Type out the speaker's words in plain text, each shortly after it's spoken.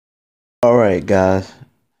All right, guys.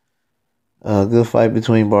 Good fight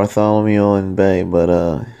between Bartholomew and Bay, but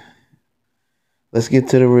let's get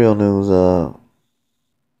to the real news.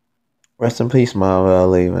 Rest in peace, Muhammad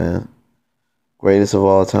Ali, man. Greatest of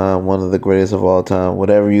all time, one of the greatest of all time.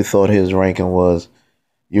 Whatever you thought his ranking was,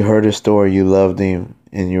 you heard his story, you loved him,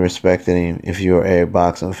 and you respected him. If you were a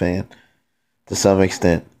boxing fan, to some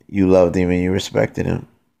extent, you loved him and you respected him.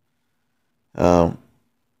 Um,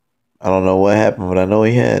 I don't know what happened, but I know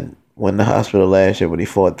he had went in the hospital last year, but he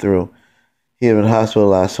fought through. He had been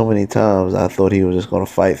hospitalized so many times, I thought he was just going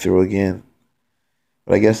to fight through again.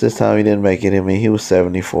 But I guess this time he didn't make it. I mean, he was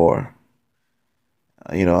 74.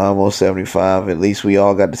 Almost 75. At least we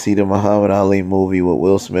all got to see the Muhammad Ali movie with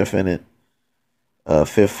Will Smith in it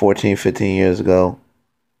 15 years ago.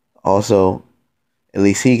 Also, at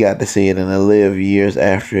least he got to see it and to live years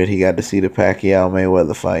after it. He got to see the Pacquiao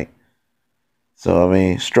Mayweather fight. So, I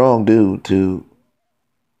mean, strong dude to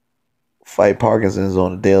fight Parkinson's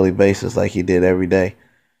on a daily basis like he did every day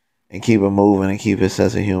and keep it moving and keep his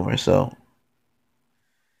sense of humor. So,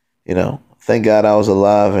 thank God I was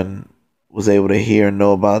alive and was able to hear and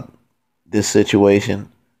know about this situation,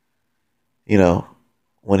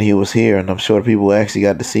 when he was here. And I'm sure people actually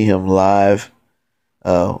got to see him live.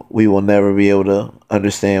 We will never be able to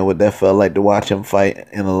understand what that felt like to watch him fight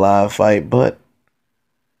in a live fight. But,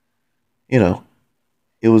 it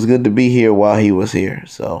was good to be here while he was here.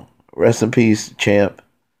 So rest in peace, champ.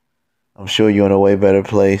 I'm sure you're in a way better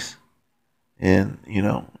place. And,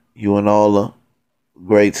 you and all the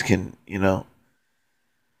greats can,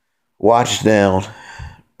 watch down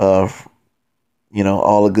of,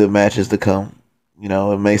 all the good matches to come.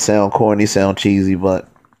 It may sound corny, sound cheesy, but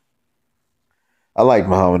I like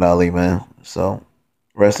Muhammad Ali, man. So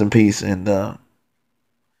rest in peace, and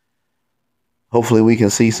hopefully we can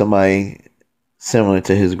see somebody similar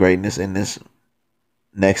to his greatness in this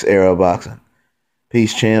next era of boxing.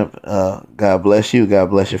 Peace, champ. God bless you. God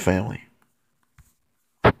bless your family.